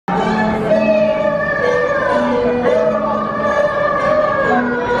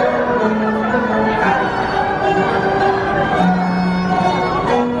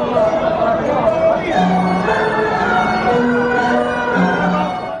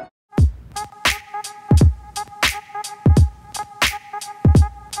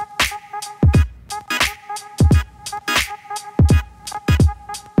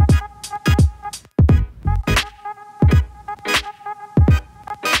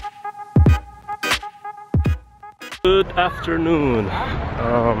Good afternoon.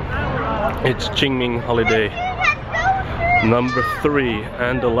 It's Qingming holiday number 3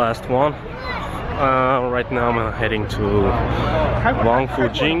 and the last one. Right now I'm heading to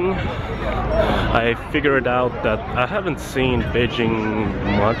Wangfujing. I figured out that I haven't seen Beijing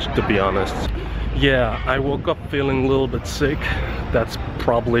much, to be honest. Yeah, I woke up feeling a little bit sick. That's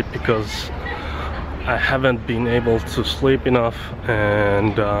probably because I haven't been able to sleep enough,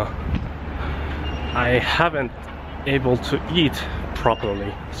 and I haven't able to eat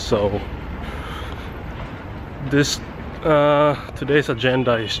properly. So this today's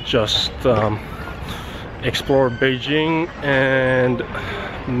agenda is just explore Beijing and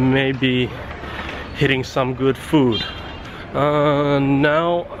maybe hitting some good food.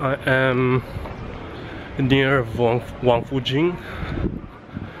 Now I am near Wangfujing.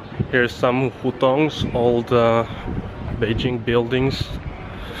 Here's some hutongs, old Beijing buildings,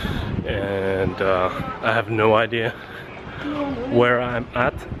 and I have no idea where I'm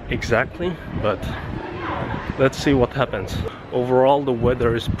at exactly, but let's see what happens. Overall, the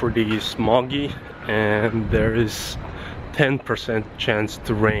weather is pretty smoggy and there is 10% chance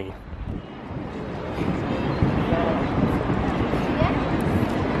to rain.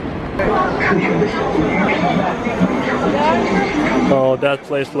 Oh, that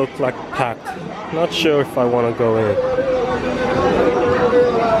place looks like packed. Not sure if I want to go in.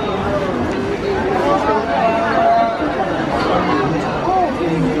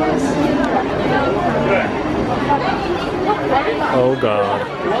 Oh God.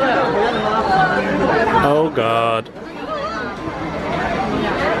 Oh God.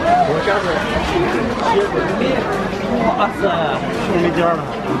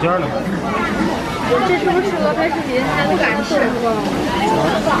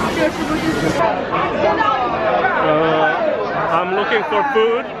 I'm looking for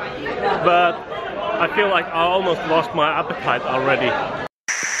food, but I feel like I almost lost my appetite already.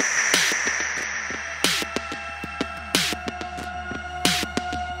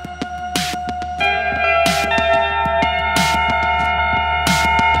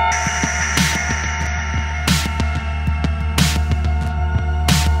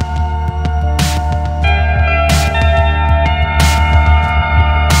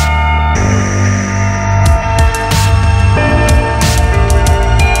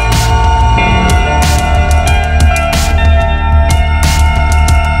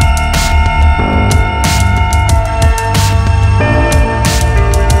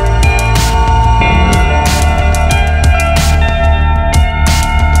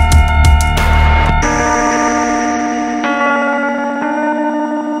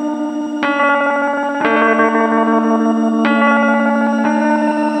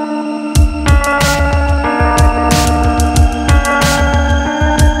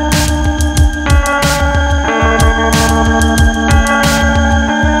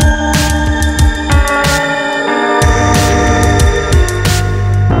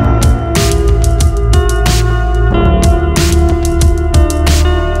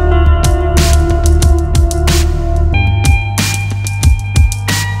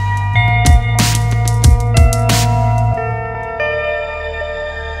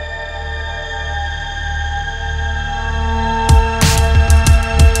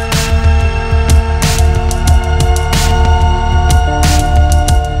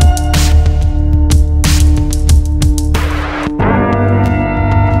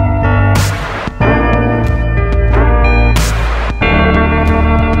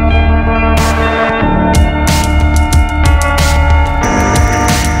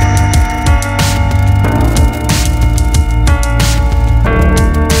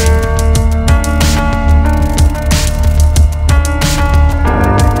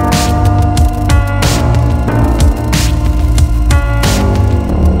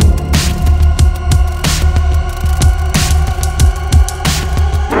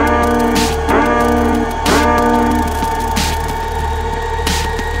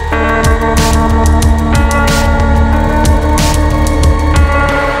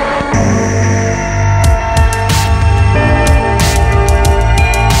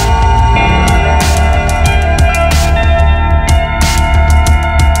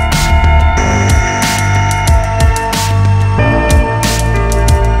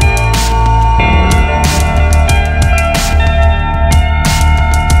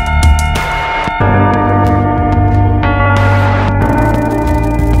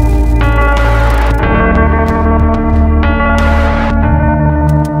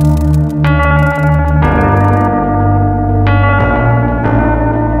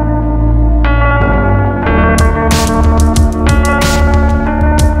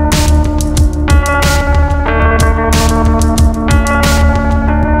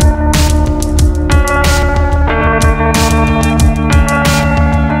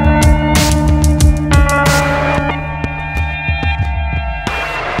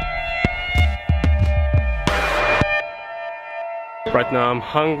 Right now I'm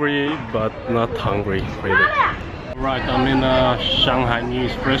hungry, but not hungry really. Right, I'm in a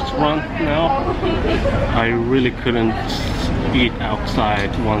Shanghainese restaurant now. I really couldn't eat outside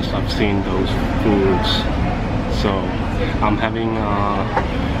once I've seen those foods. So I'm having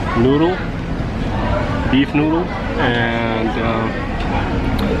noodle, beef noodle, and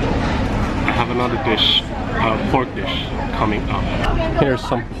I have another dish, pork dish coming up. Here's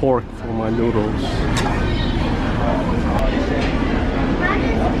some pork for my noodles.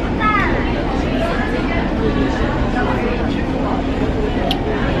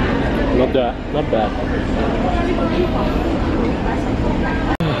 Not bad.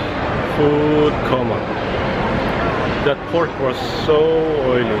 Food coma. That pork was so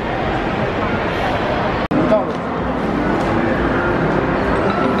oily.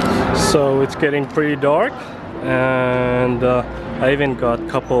 So it's getting pretty dark, and I even got a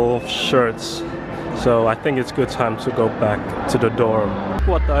couple of shirts. So I think it's good time to go back to the dorm.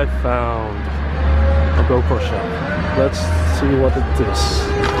 What I found. A GoPro shot. Let's see what it is.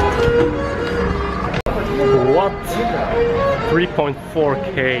 What?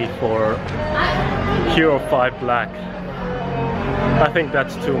 3.4K for Hero 5 Black. I think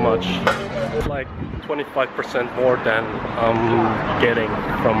that's too much. It's like 25% more than I'm getting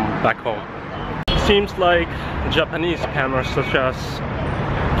from back home. Seems like Japanese cameras such as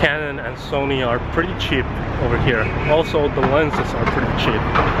Canon and Sony are pretty cheap over here. Also the lenses are pretty cheap.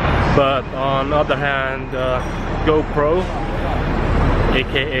 But on the other hand, GoPro,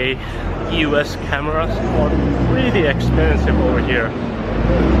 aka US cameras, are pretty expensive over here.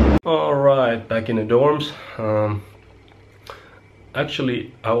 Alright, back in the dorms.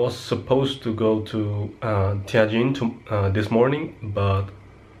 Actually, I was supposed to go to Tianjin this morning, but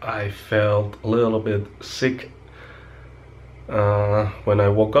I felt a little bit sick when I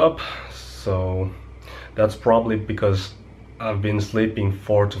woke up, so that's probably because I've been sleeping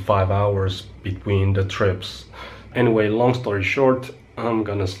 4 to 5 hours between the trips. Anyway, long story short, I'm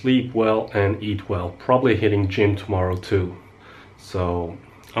gonna sleep well and eat well, probably hitting gym tomorrow too. So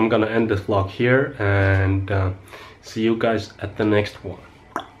I'm gonna end this vlog here and see you guys at the next one.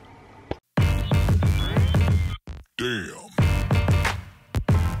 Damn.